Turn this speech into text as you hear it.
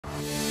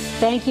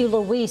Thank you,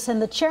 Luis. And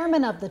the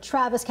chairman of the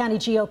Travis County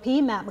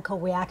GOP, Matt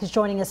Mackowiak, is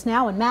joining us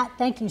now. And Matt,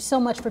 thank you so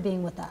much for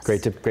being with us.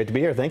 Great to be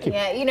here. Thank you.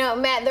 Yeah, you know,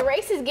 Matt, the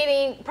race is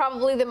getting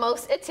probably the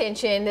most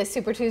attention this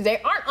Super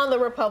Tuesday. Aren't on the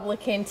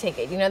Republican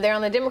ticket. You know, they're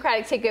on the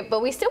Democratic ticket,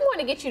 but we still want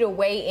to get you to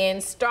weigh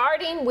in,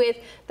 starting with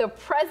the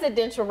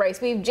presidential race.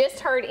 We've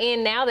just heard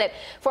in now that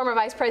former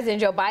Vice President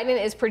Joe Biden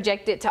is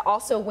projected to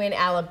also win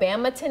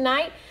Alabama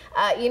tonight.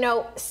 You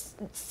know,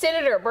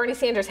 Senator Bernie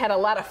Sanders had a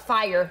lot of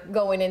fire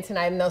going in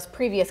tonight in those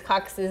previous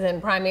caucuses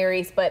and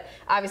primaries, but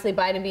obviously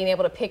Biden being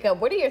able to pick up.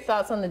 What are your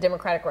thoughts on the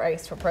Democratic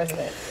race for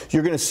president?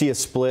 You're going to see a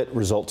split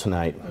result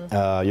tonight.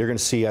 You're going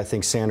to see, I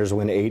think, Sanders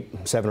win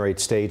 7 or 8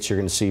 states. You're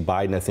going to see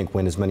Biden, I think,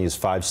 win as many as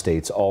 5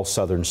 states, all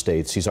southern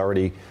states. He's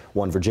already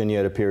won Virginia,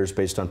 it appears,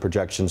 based on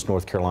projections,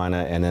 North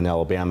Carolina, and then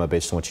Alabama,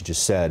 based on what you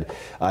just said.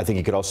 I think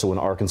he could also win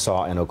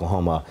Arkansas and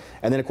Oklahoma.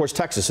 And then, of course,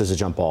 Texas is a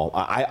jump ball.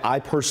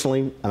 I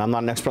personally, and I'm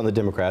not an expert on the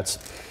Democrats,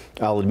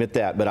 I'll admit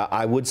that, but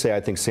I would say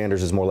I think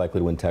Sanders is more likely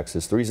to win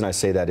Texas. The reason I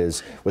say that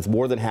is with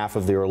more than half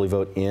of the early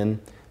vote in,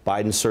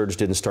 Biden's surge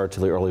didn't start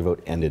till the early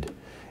vote ended.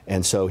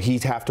 And so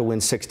he'd have to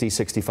win 60,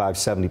 65,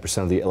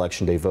 70% of the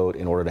election day vote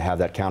in order to have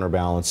that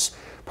counterbalance,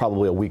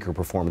 probably a weaker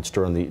performance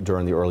during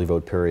the early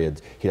vote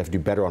period. He'd have to do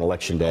better on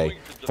election day,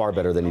 far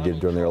better than he did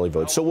during the early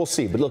vote. So we'll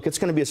see. But look, it's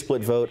going to be a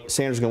split vote.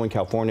 Sanders is going to win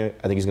California.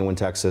 I think he's going to win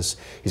Texas.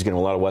 He's going to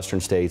win a lot of western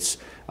states.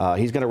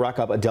 He's going to rack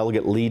up a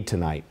delegate lead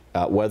tonight.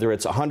 Whether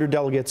it's 100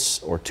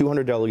 delegates or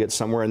 200 delegates,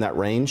 somewhere in that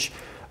range,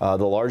 the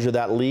larger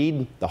that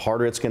lead, the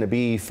harder it's going to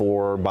be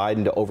for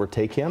Biden to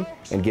overtake him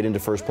and get into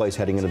first place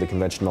heading into the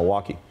convention in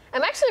Milwaukee.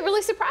 I'm actually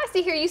really surprised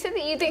to hear you said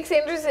that you think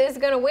Sanders is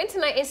going to win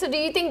tonight. And so do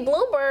you think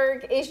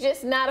Bloomberg is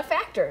just not a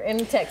factor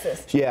in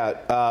Texas?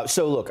 Yeah.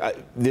 So look,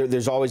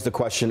 there's always the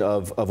question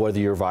of whether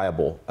you're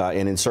viable.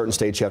 And in certain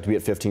states, you have to be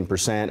at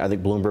 15%. I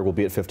think Bloomberg will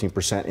be at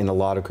 15% in a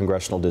lot of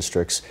congressional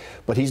districts.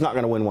 But he's not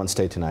going to win one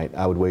state tonight.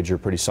 I would wager a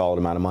pretty solid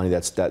amount of money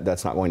that's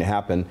not going to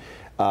happen.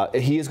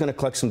 He is going to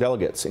collect some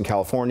delegates in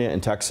California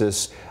and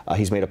Texas.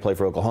 He's made a play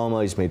for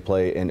Oklahoma. He's made a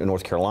play in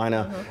North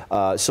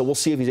Carolina. So we'll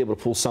see if he's able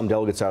to pull some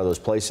delegates out of those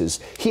places.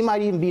 He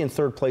might even be in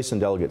third place in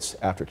delegates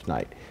after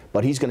tonight.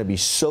 But he's going to be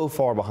so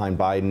far behind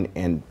Biden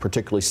and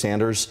particularly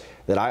Sanders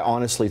that I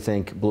honestly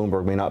think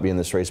Bloomberg may not be in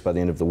this race by the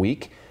end of the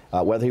week.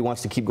 Whether he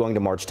wants to keep going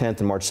to March 10th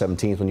and March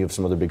 17th when you have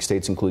some other big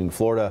states, including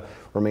Florida,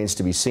 remains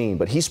to be seen.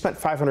 But he spent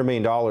 $500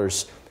 million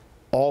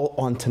all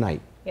on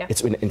tonight. Yeah.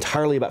 It's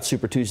entirely about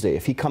Super Tuesday.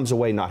 If he comes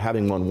away not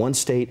having won one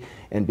state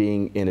and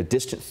being in a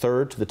distant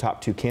third to the top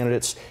 2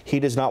 candidates, he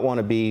does not want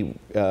to be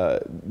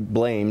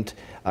blamed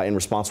and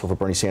responsible for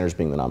Bernie Sanders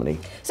being the nominee.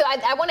 So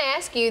I want to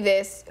ask you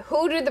this.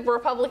 Who do the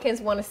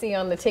Republicans want to see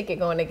on the ticket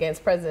going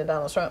against President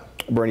Donald Trump?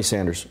 Bernie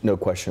Sanders, no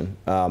question.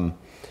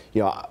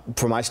 You know,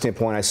 from my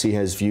standpoint, I see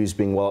his views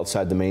being well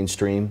outside the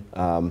mainstream.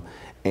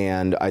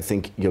 And I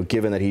think, you know,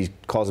 given that he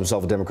calls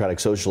himself a democratic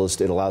socialist,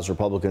 it allows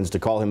Republicans to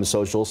call him a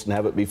socialist and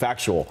have it be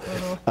factual,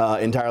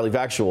 entirely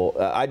factual.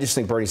 I just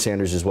think Bernie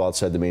Sanders is well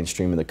outside the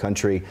mainstream in the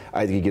country.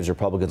 I think he gives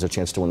Republicans a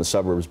chance to win the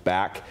suburbs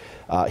back.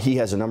 He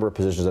has a number of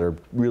positions that are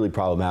really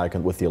problematic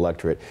with the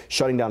electorate.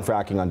 Shutting down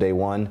fracking on day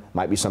one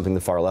might be something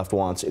the far left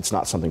wants. It's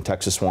not something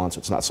Texas wants.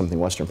 It's not something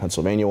Western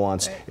Pennsylvania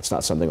wants. Right. It's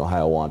not something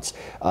Ohio wants.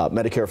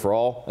 Medicare for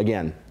all,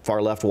 again, far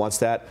left wants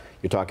that.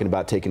 You're talking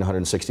about taking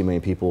 160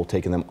 million people,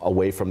 taking them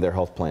away from their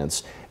health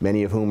plans,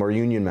 many of whom are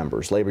union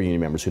members, labor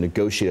union members who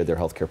negotiated their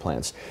health care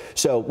plans.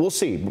 So we'll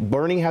see.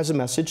 Bernie has a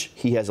message.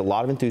 He has a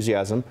lot of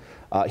enthusiasm.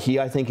 He,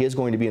 I think, is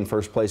going to be in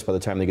first place by the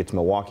time they get to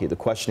Milwaukee. The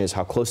question is,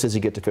 how close does he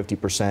get to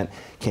 50%?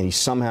 Can he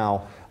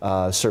somehow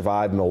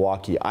survive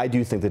Milwaukee? I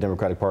do think the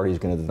Democratic Party is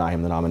going to deny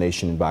him the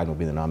nomination, and Biden will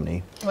be the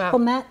nominee. Wow. Well,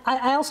 Matt,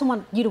 I also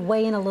want you to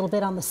weigh in a little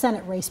bit on the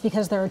Senate race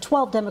because there are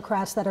 12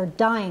 Democrats that are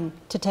dying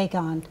to take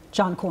on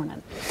John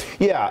Cornyn.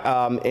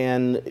 Yeah,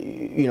 and,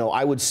 you know,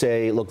 I would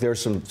say, look, there's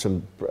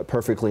some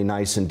perfectly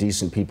nice and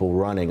decent people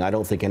running. I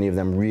don't think any of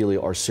them really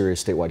are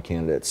serious statewide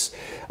candidates.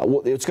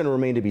 Well, it's going to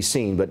remain to be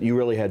seen, but you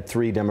really had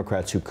 3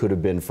 Democrats who could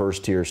have been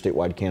first-tier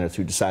statewide candidates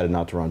who decided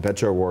not to run.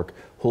 Beto O'Rourke,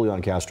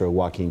 Julian Castro,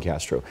 Joaquin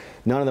Castro.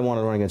 None of them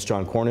wanted to run against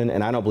John Cornyn,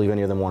 and I don't believe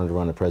any of them wanted to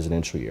run a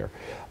presidential year.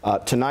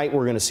 Tonight,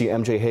 we're going to see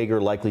MJ Hager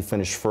likely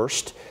finish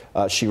first.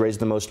 She raised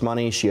the most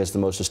money. She has the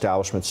most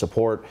establishment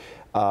support.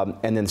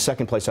 And then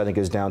second place, I think,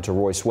 is down to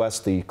Royce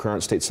West, the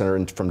current state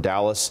senator from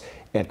Dallas,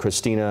 and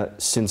Cristina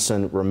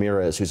Simpson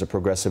Ramirez, who's a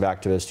progressive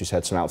activist who's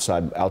had some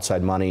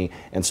outside money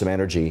and some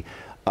energy.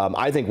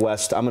 I think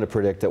West, I'm going to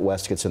predict that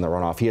West gets in the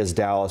runoff. He has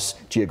Dallas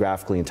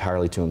geographically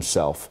entirely to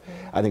himself.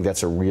 I think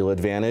that's a real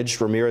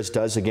advantage. Ramirez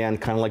does, again,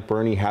 kind of like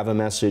Bernie, have a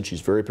message.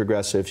 She's very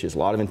progressive. She has a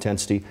lot of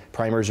intensity.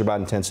 Primaries are about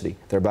intensity.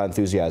 They're about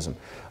enthusiasm.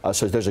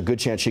 So there's a good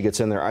chance she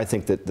gets in there. I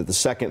think that the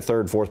second,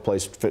 third, fourth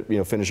place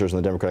finishers on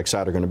the Democratic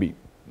side are going to be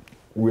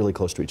really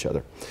close to each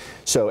other.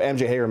 So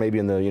MJ Hager maybe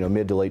in the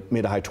mid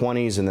to high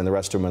 20s, and then the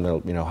rest of them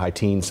in the high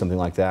teens, something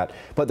like that.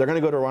 But they're going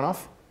to go to a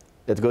runoff.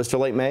 It goes to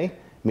late May.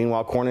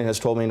 Meanwhile, Cornyn has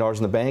 $12 million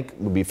in the bank. It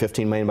would be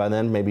 $15 million by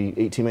then, maybe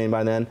 $18 million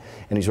by then.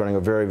 And he's running a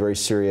very, very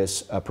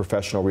serious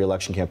professional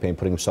re-election campaign,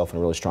 putting himself in a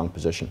really strong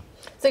position.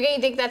 So do you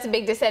think that's a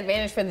big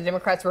disadvantage for the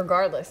Democrats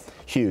regardless?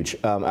 Huge.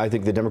 I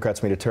think the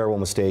Democrats made a terrible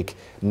mistake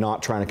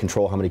not trying to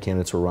control how many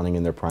candidates were running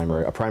in their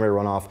primary. A primary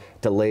runoff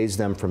delays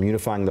them from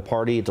unifying the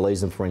party. It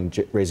delays them from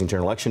raising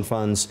general election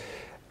funds.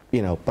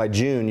 You know, by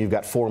June, you've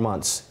got 4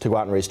 months to go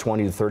out and raise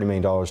 $20 to $30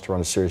 million to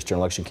run a serious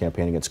general election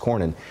campaign against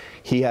Cornyn.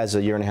 He has a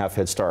 1.5 year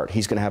head start.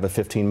 He's going to have a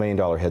 $15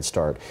 million head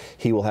start.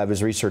 He will have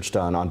his research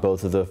done on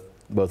both of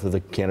the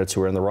candidates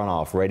who are in the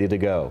runoff, ready to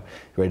go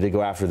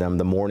after them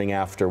the morning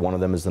after one of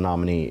them is the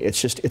nominee.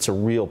 It's a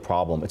real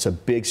problem. It's a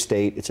big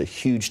state. It's a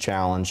huge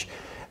challenge.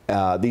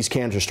 These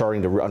candidates are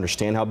starting to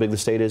understand how big the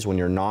state is. When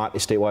you're not a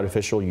statewide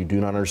official, you do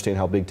not understand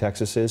how big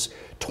Texas is.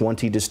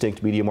 20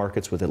 distinct media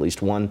markets with at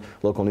least one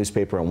local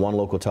newspaper and one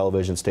local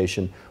television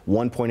station.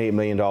 $1.8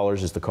 million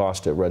is the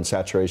cost to run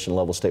saturation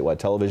level statewide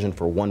television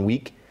for 1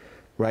 week,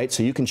 right?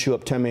 So you can chew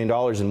up $10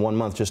 million in 1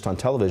 month just on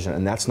television,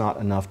 and that's not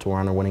enough to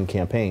run a winning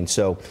campaign.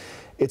 So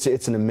it's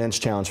an immense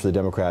challenge for the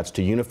Democrats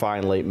to unify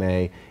in late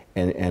May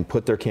and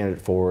put their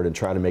candidate forward and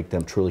try to make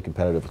them truly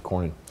competitive with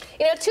Cornyn.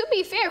 You know, to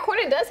be fair,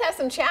 Cornyn does have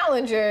some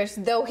challengers,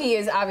 though he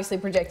is obviously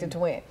projected to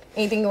win.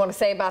 Anything you want to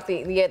say about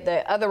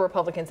the other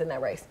Republicans in that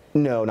race?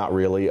 No, not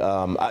really.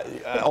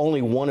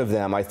 Only one of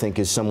them, I think,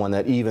 is someone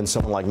that even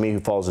someone like me who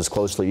follows this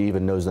closely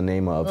even knows the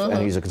name of.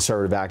 And he's a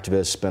conservative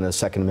activist, been a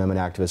Second Amendment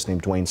activist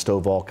named Dwayne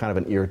Stovall, kind of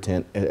an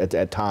irritant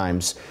at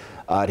times.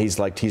 He's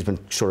been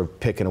sort of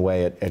picking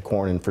away at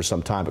Cornyn for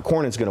some time. But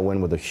Cornyn's going to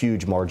win with a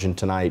huge margin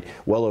tonight,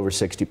 well over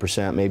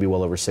 60%, maybe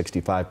well over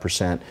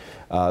 65%.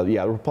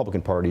 Yeah, the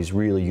Republican Party is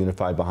really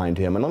unified behind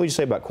him. And let me just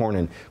say about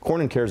Cornyn,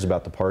 Cornyn cares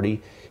about the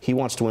party. He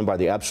wants to win by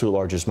the absolute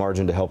largest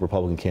margin to help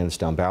Republican candidates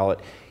down ballot.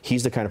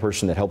 He's the kind of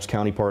person that helps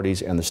county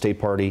parties and the state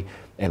party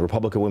and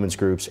Republican women's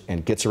groups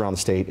and gets around the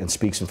state and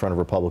speaks in front of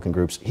Republican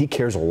groups. He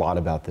cares a lot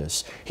about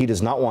this. He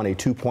does not want a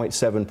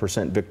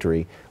 2.7%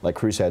 victory like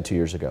Cruz had 2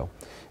 years ago.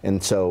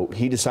 And so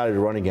he decided to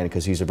run again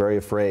because he's very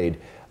afraid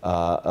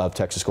of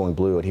Texas going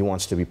blue, and he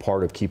wants to be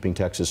part of keeping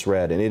Texas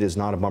red. And it is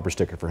not a bumper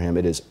sticker for him.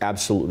 It is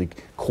absolutely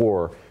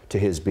core to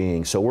his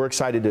being. So we're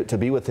excited to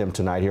be with him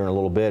tonight here in a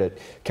little bit at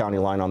County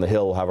Line on the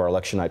Hill. We'll have our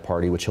election night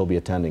party, which he'll be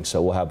attending.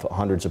 So we'll have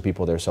hundreds of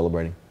people there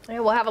celebrating. Yeah,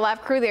 we'll have a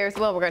live crew there as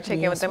well. We're going to check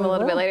in with them a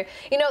little bit later.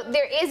 You know,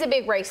 there is a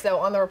big race, though,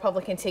 on the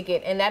Republican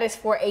ticket, and that is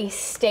for a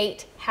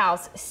state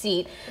house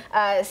seat.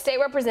 State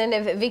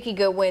Representative Vicki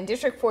Goodwin,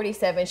 District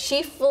 47,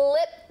 she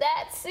flipped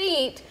that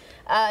seat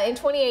in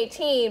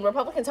 2018.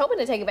 Republicans hoping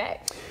to take it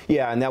back.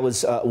 Yeah, and that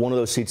was one of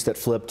those seats that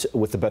flipped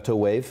with the Beto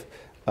wave.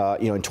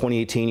 You know, in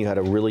 2018, you had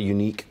a really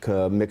unique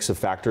mix of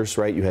factors,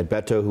 right? You had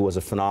Beto, who was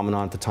a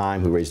phenomenon at the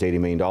time, who raised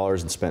 $80 million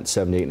and spent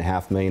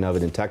 $78.5 million of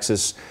it in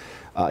Texas.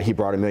 He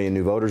brought 1 million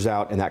new voters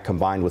out, and that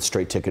combined with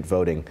straight ticket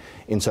voting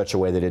in such a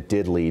way that it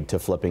did lead to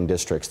flipping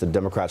districts. The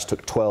Democrats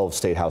took 12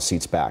 state house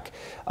seats back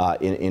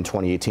in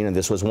 2018, and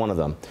this was one of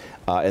them.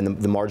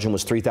 And the margin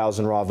was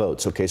 3,000 raw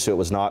votes. Okay, so it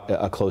was not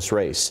a close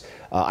race.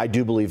 I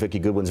do believe Vicki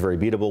Goodwin's very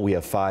beatable. We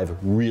have 5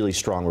 really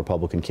strong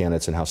Republican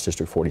candidates in House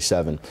District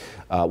 47.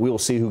 We will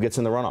see who gets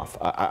in the runoff.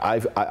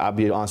 I'll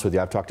be honest with you.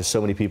 I've talked to so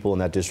many people in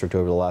that district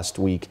over the last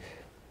week.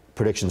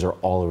 Predictions are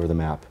all over the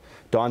map.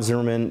 Don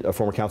Zimmerman, a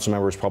former council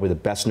member, is probably the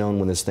best known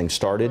when this thing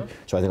started.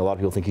 So I think a lot of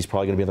people think he's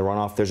probably going to be in the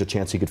runoff. There's a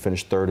chance he could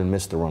finish 3rd and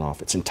miss the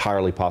runoff. It's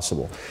entirely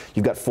possible.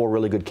 You've got 4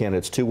 really good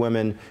candidates, 2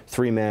 women,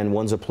 3 men.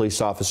 One's a police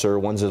officer,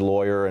 one's a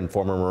lawyer and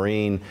former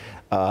Marine.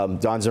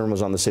 Don Zimmerman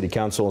was on the city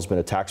council, has been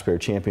a taxpayer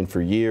champion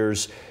for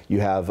years.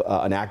 You have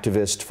an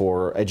activist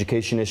for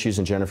education issues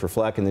in Jennifer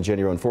Fleck, and then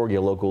Jenny Rowan Forgey,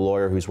 a local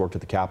lawyer who's worked at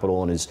the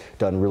Capitol and has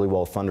done really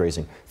well with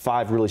fundraising.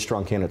 5 really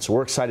strong candidates. So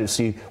we're excited to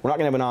see. We're not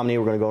going to have a nominee.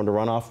 We're going to go into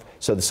runoff.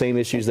 So the same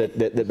issues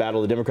that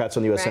battle the Democrats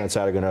on the U.S. Senate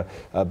side are going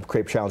to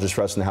create challenges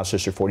for us in the House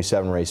District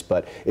 47 race.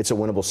 But it's a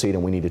winnable seat,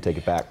 and we need to take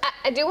it back.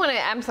 I do want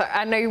to. I'm sorry.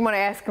 I know you want to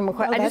ask him a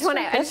question. I just want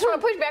to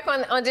push back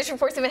on District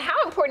 47.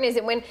 How important is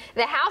it when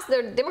the House,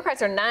 the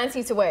Democrats are 9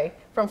 seats away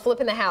from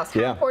flipping the House?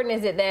 How important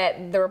is it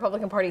that the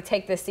Republican Party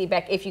take this seat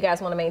back if you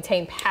guys want to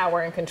maintain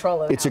power and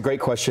control of the House? It's a great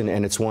question,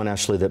 and it's one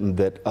actually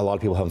that a lot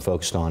of people haven't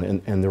focused on.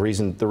 And the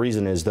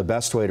reason is the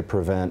best way to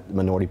prevent the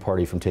minority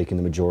party from taking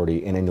the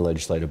majority in any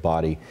legislative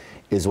body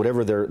is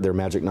whatever their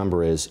magic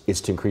number is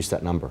to increase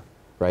that number,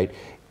 right?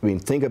 I mean,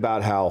 think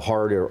about how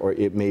hard or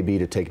it may be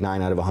to take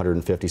 9 out of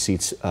 150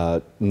 seats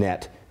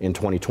net in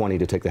 2020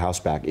 to take the House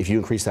back. If you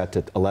increase that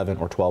to 11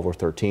 or 12 or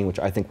 13, which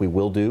I think we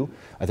will do,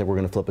 I think we're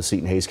going to flip a seat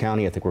in Hays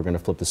County. I think we're going to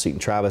flip the seat in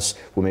Travis.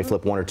 We may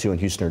flip 1 or 2 in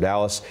Houston or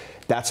Dallas.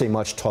 That's a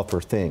much tougher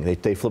thing.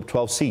 They flipped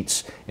 12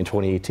 seats in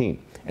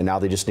 2018. and now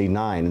they just need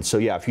 9. And so,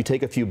 yeah, if you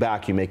take a few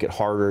back, you make it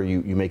harder.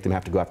 You make them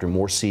have to go after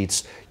more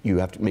seats. You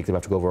have to make them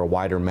have to go over a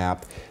wider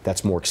map.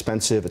 That's more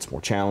expensive. It's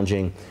more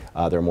challenging.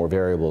 There are more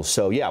variables.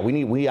 So, yeah,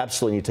 we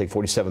absolutely need to take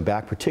 47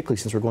 back, particularly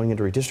since we're going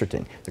into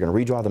redistricting. They're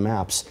going to redraw the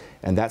maps,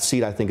 and that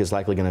seat, I think, is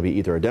likely going to be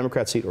either a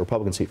Democrat seat or a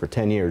Republican seat for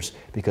 10 years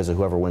because of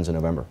whoever wins in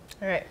November.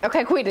 All right.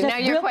 Okay, Quita, now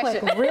your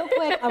question. Real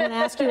quick, I want to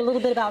ask you a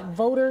little bit about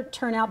voter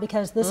turnout,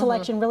 because this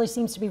election really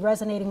seems to be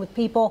resonating with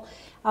people.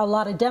 A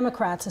lot of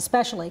Democrats,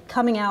 especially,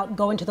 coming out,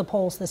 going to the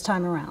polls this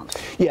time around.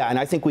 Yeah, and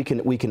I think we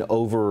can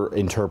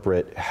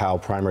over-interpret how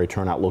primary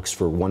turnout looks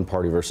for one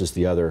party versus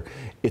the other.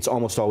 It's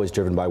almost always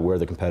driven by where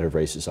the competitive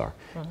races are.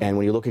 And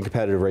when you look at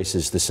competitive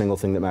races, the single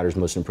thing that matters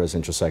most in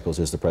presidential cycles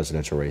is the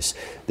presidential race.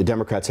 The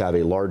Democrats have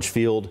a large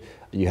field.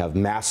 You have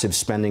massive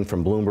spending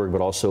from Bloomberg,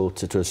 but also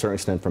to a certain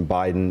extent from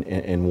Biden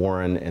and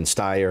Warren and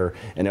Steyer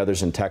and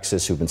others in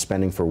Texas who've been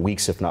spending for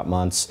weeks, if not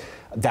months.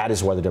 That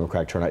is why the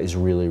Democratic turnout is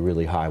really,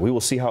 really high. We will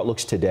see how it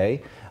looks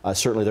today.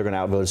 Certainly they're going to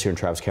outvote us here in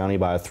Travis County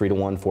by a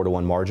 3-to-1,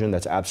 4-to-1 margin.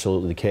 That's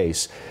absolutely the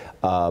case.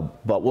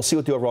 But we'll see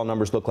what the overall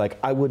numbers look like.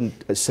 I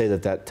wouldn't say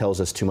that that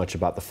tells us too much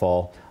about the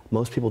fall.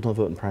 Most people don't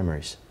vote in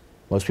primaries.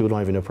 Most people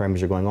don't even know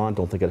primaries are going on,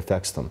 don't think it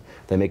affects them.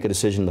 They make a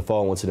decision in the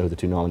fall once they know who the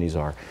 2 nominees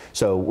are.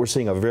 So we're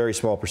seeing a very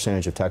small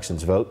percentage of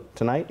Texans vote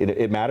tonight.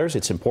 It matters,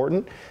 it's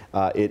important.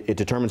 It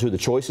determines who the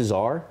choices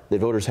are that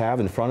voters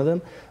have in front of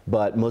them,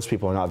 but most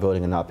people are not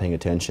voting and not paying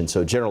attention.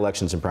 So general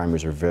elections and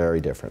primaries are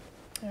very different.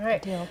 All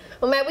right.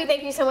 Well, Matt, we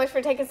thank you so much for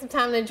taking some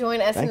time to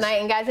join us tonight.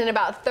 And guys, in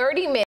about 30 minutes,